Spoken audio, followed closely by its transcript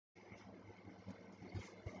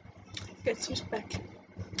Guess who's back?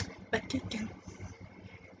 Back again.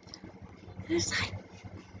 It's like,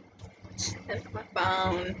 take my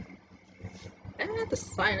phone. I didn't have to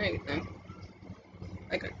sign anything.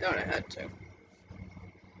 Like I thought I had to.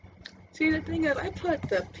 See, the thing is, I put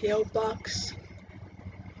the P.O. box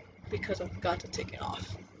because I forgot to take it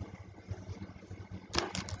off.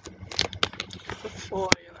 Before,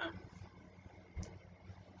 you know.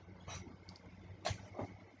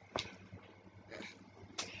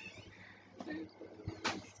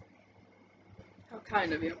 How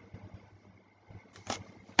kind of you.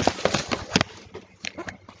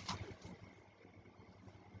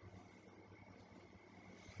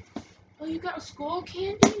 Oh, you got a skull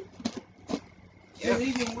candy? Yeah. You're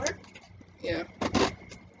leaving work? Yeah.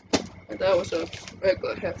 And that was a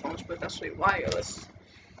regular headphones, but that's actually wireless.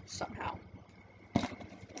 Somehow.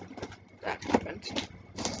 That happened.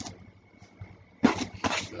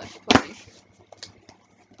 Like funny.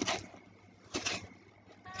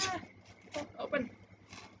 Ah, don't open.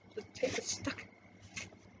 The tape is stuck.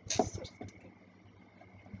 So sticky.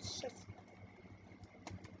 Shit.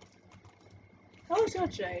 How was your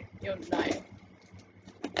day? Your night?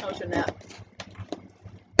 How was your nap?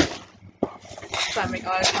 Trying to make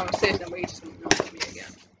eye conversation where you just ignore me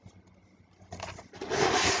again.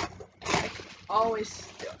 Like, always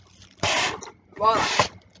do. Voila.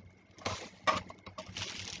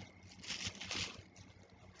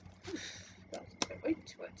 Wait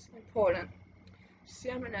to it. Important.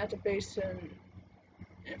 CMN activation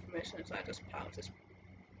information inside this pouch is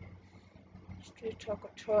Street Talk or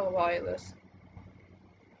Toro Wireless.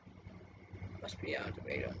 Must be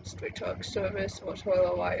activated. Street Talk service or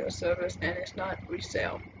Toro Wireless service, and it's not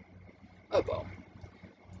resale.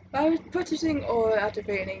 By purchasing or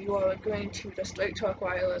activating, you are agreeing to the Straight Talk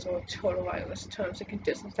Wireless or Total Wireless terms and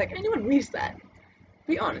conditions. Like, anyone reads that?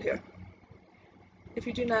 Be honest here. If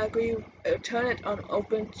you do not agree, turn it on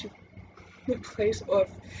open to replace or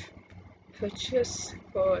purchase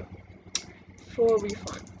for full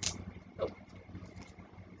refund. Nope.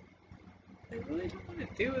 I really don't want to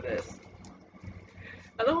do this.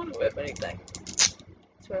 I don't want to whip anything.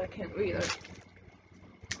 That's why I can't read it.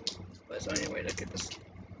 But it's the only way to get this.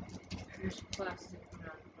 There's plastic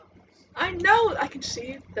around the box. I know! I can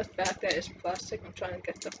see the fact that it's plastic. I'm trying to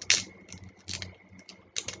get the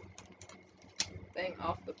thing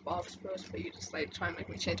off the box first, but you just like try and make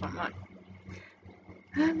me change my mind.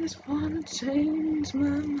 I just wanna change my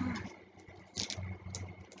mind.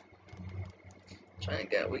 Trying to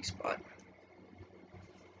get a weak spot.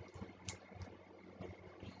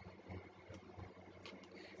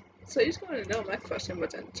 So he's going to know my question,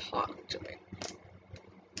 but then talk to me.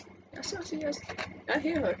 That's what she is. I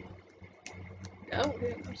hear her. No, he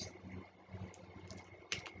knows.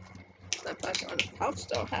 That plastic on the pouch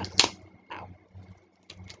though, huh? Ow.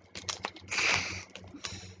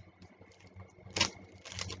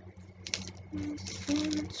 I just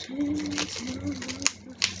wanna change my mind.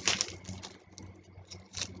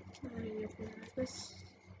 This.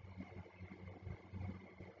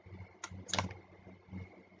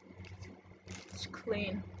 It's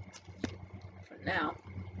clean. For now.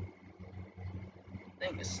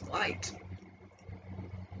 Thing is light.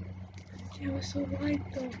 Yeah, it was so light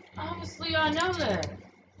though. Obviously, I know that.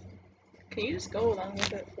 Can you just go along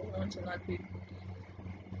with it for once and not be...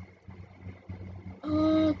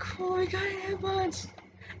 Oh, cool, I got earbuds!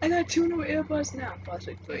 I got 2 new earbuds now.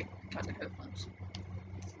 Possibly 3. Got the headphones.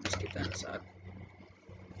 Let's keep that aside.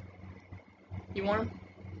 You want them?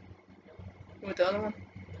 You want the other one?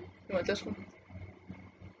 You want this one?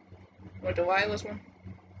 You want the wireless one?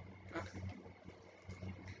 Okay.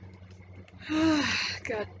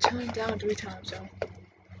 Got turned down 3 times, y'all.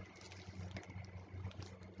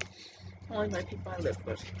 Only my people I live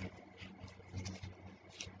with.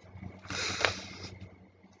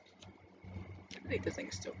 I think the thing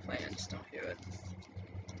is still playing, I just don't hear it.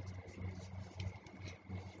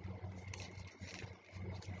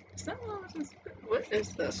 Is that what is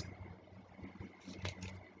this?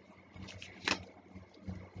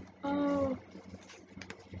 Oh.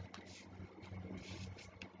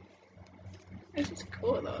 This is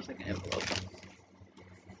cool though, it's like an envelope.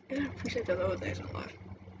 Yeah, I appreciate the little things in life.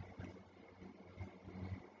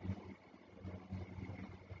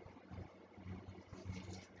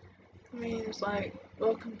 I mean, it's like,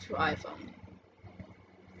 welcome to iPhone.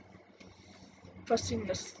 Pressing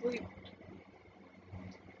the sleep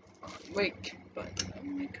wake button. Oh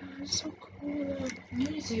my god, it's so cool though. You need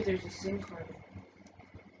to see if there's a SIM card.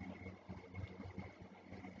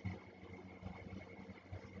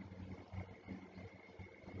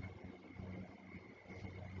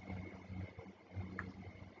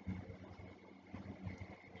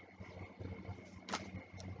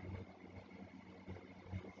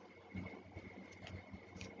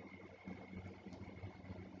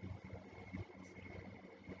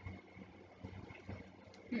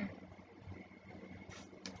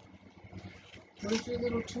 Where's your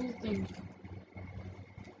little tool thing?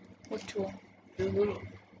 What tool? Your little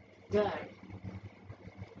bag.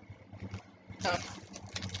 Oh.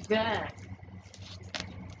 Bag.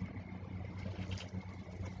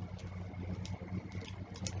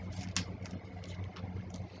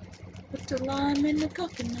 Put the lime in the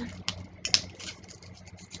coconut.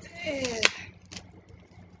 Yeah.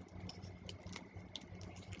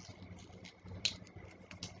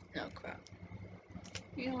 No crap.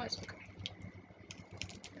 You know what? It's okay.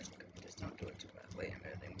 It's good. Just don't do it too badly and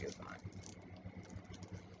everything will be fine.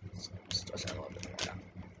 So just toss it a little bit more down.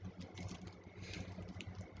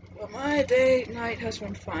 Well, my night has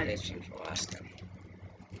been fine as usual, Aston.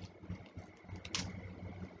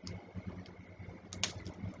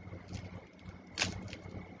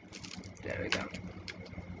 There we go.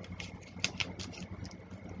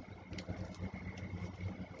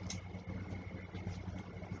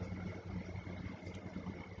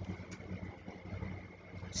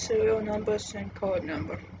 Serial numbers and code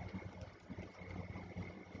number.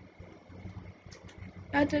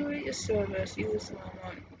 Activate your service. Use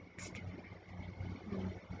online.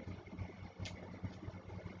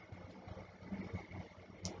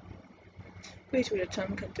 Please read the terms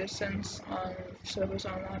and conditions on servers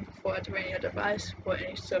online before activating your device for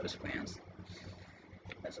any service plans.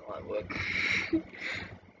 That's a lot of work.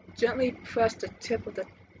 Gently press the tip of the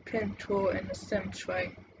pin tool in the SIM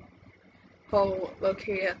tray hole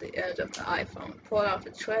located at the edge of the iPhone. Pull out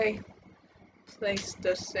the tray. Place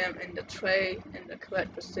the SIM in the tray in the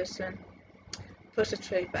correct position. Push the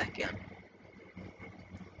tray back in.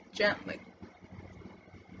 Gently.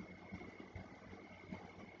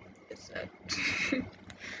 It said.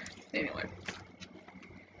 Anyway.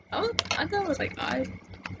 I thought it was like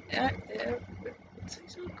it's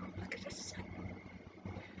so cool. Look at this.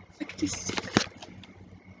 Look at this.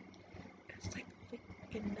 It's like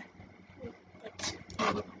freaking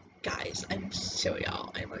what? Guys, I'm silly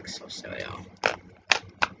y'all. I'm like so silly y'all.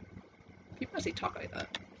 People actually talk like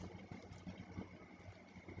that.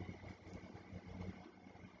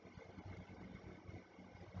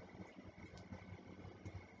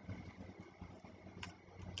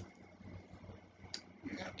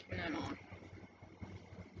 Not keeping that on.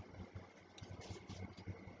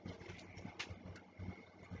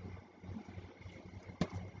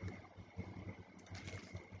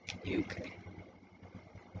 UK.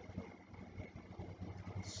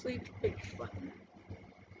 Sleep big button.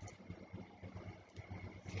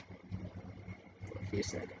 For a few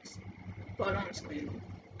seconds. Button on screen.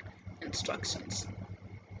 Instructions.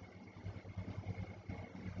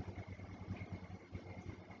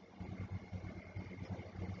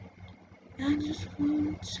 I just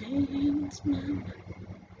want to change my mind.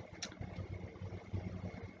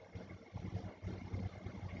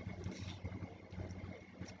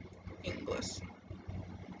 English.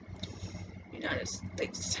 United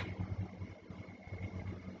States.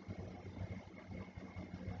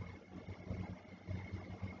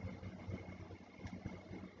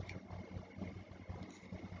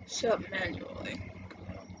 Set up manually.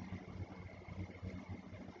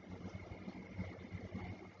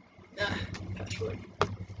 Password. I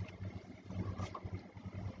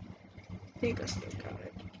think I still got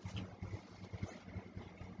it.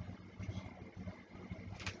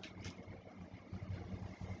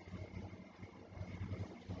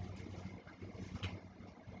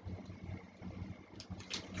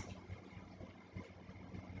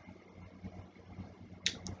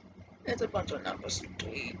 There's a bunch of numbers.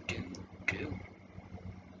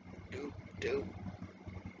 Do.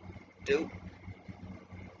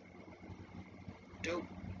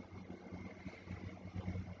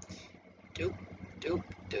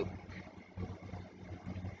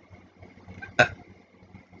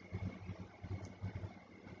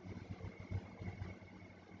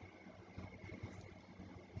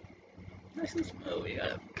 This is, oh, we got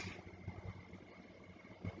it.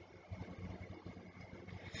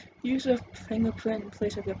 Use a fingerprint in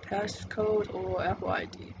place of your passcode or Apple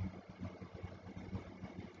ID.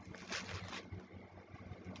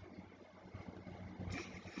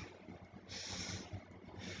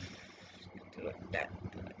 Do it like that.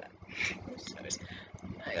 Do it like that.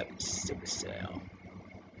 I gotta be super stale.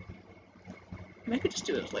 I could just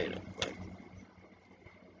do this later, but.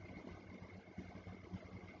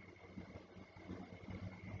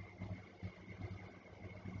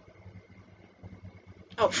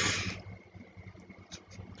 Oh.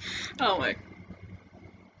 Oh my.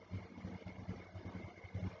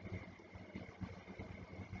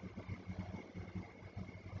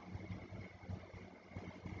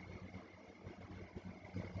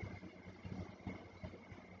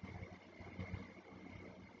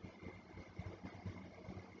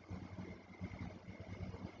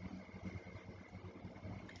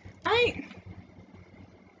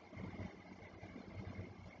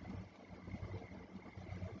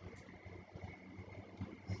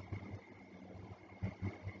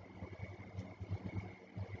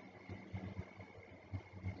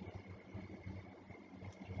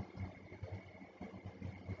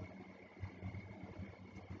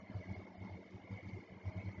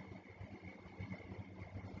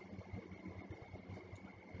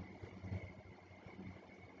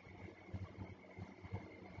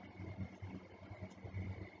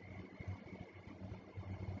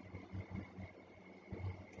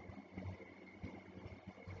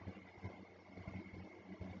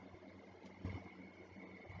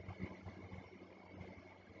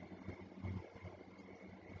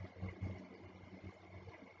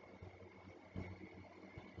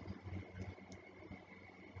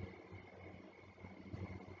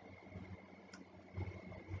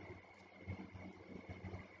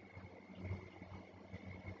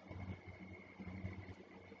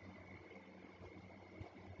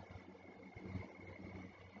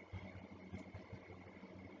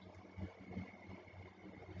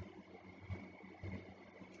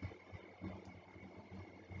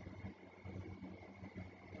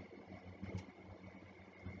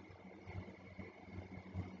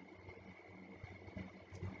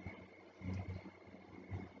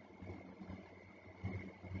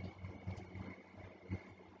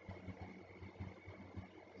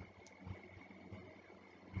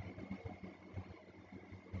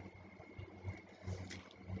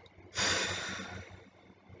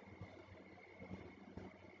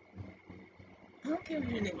 don't care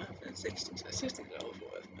anything more than 60s. 60s are over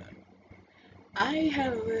with, man. I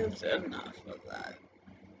have lived enough of that.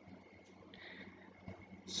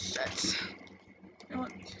 Shit. You know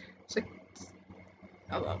what? It's like,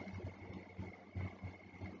 oh well.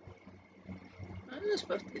 When is this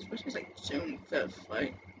supposed to be? It's supposed to be like June 5th,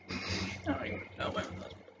 right? I don't even know when it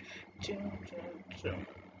was. June.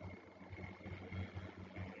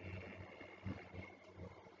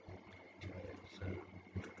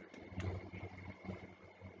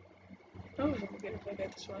 Oh, if I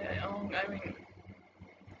get this right, I mean,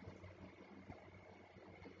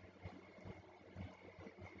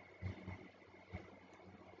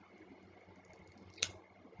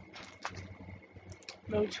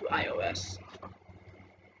 go to iOS.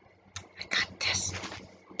 I got this.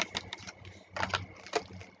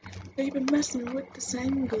 They've been messing with the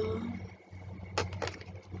same girl.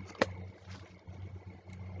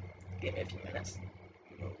 Give me a few minutes.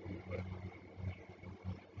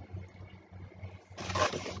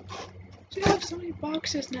 So I have so many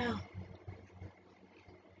boxes now.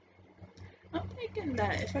 I'm thinking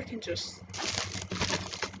that if I can just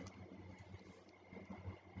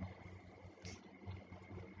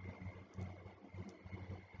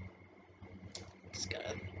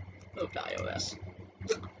gotta move to iOS.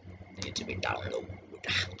 Need to be downloaded.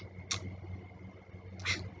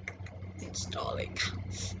 Installing.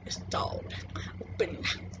 Installed. Open.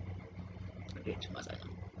 I do too much, I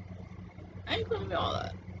know. I ain't gonna be all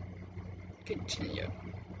that. Continue.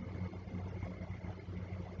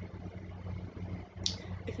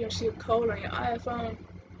 If you see a code on your iPhone,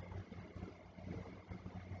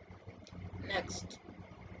 next.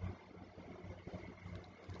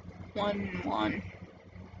 11111.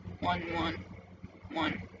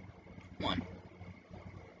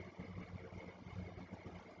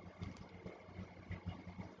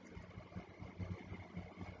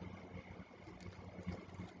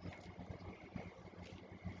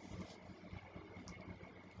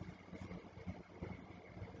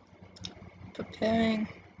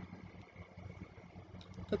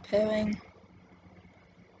 Preparing.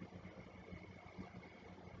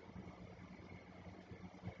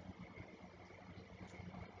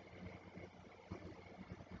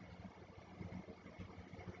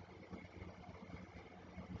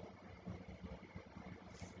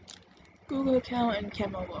 Google account and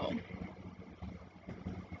camera roll.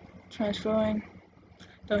 Transferring.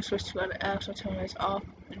 Don't switch to other apps or turn this off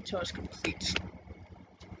until it's complete.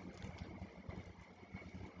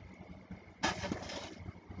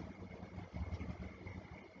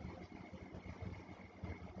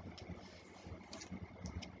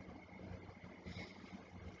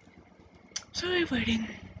 Sorry, waiting.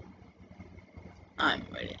 I'm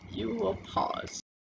waiting. You will pause.